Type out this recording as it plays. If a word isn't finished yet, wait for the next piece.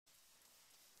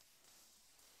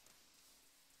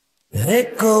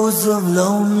Echoes of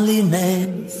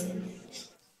loneliness,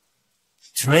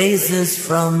 traces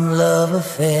from love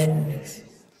affairs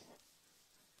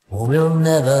will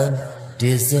never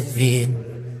disappear,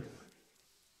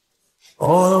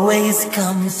 always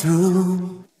come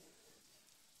through.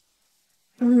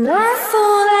 And I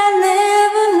thought I'd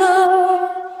never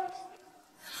know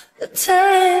the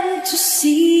time to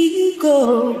see you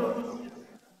go.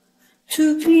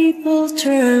 Two people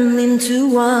turn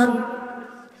into one,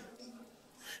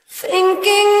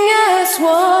 thinking as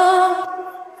one.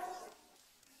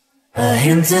 A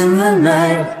hint in the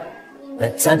night, a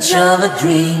touch of a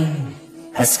dream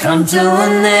has come to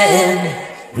an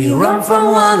end. We run from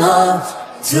one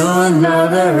heart to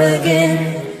another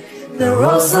again. The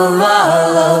rose of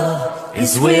our love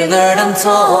is withered and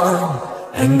torn,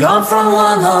 and gone from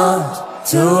one heart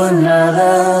to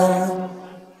another.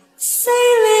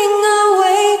 Sailing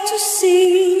away to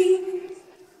sea,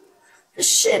 the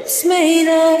ship's made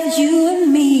of you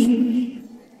and me.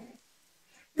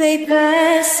 They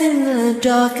pass in the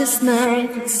darkest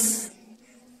nights,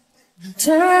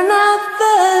 turn out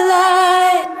the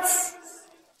lights.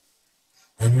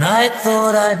 And I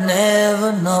thought I'd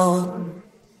never know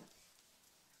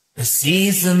the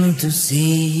season to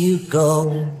see you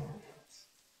go.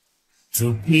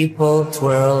 Two people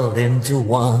twirled into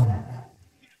one,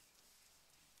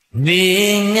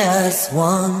 being as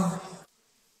one.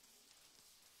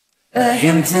 A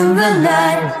hint in the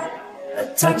night, a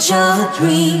touch of a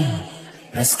dream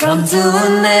has come to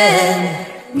an end.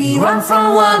 We run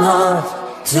from one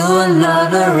heart to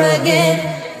another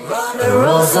again. The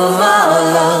rose of our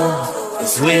love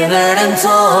is withered and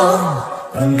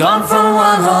torn, and gone from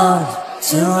one heart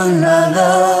to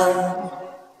another.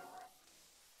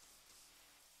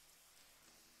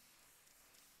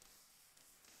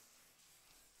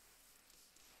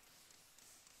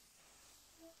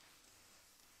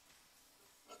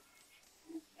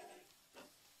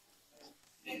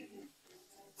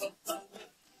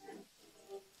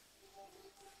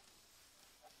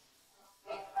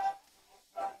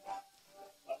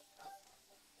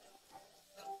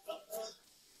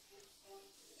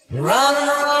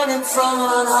 Running from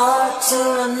one heart to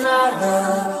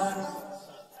another.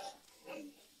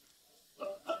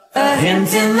 A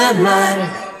hint in the night,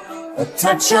 a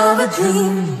touch of a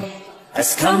dream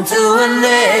has come to an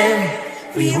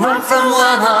end. We run from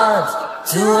one heart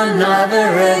to another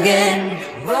again.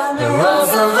 The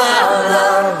rose of our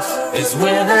love is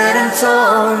withered and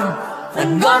torn,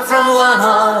 and gone from one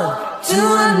heart to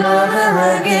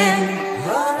another again.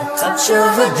 A touch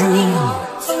of a dream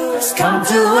has come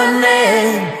to an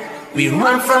end. We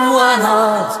run from one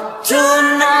heart to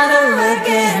another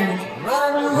again.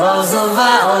 The rose of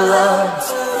our love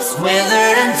is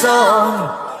withered and torn,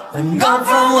 and gone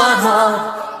from one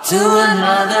heart to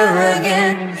another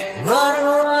again.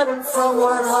 Running from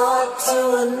one heart to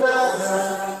another.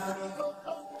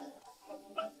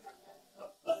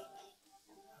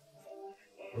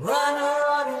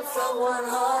 Running from one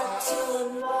heart to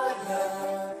another.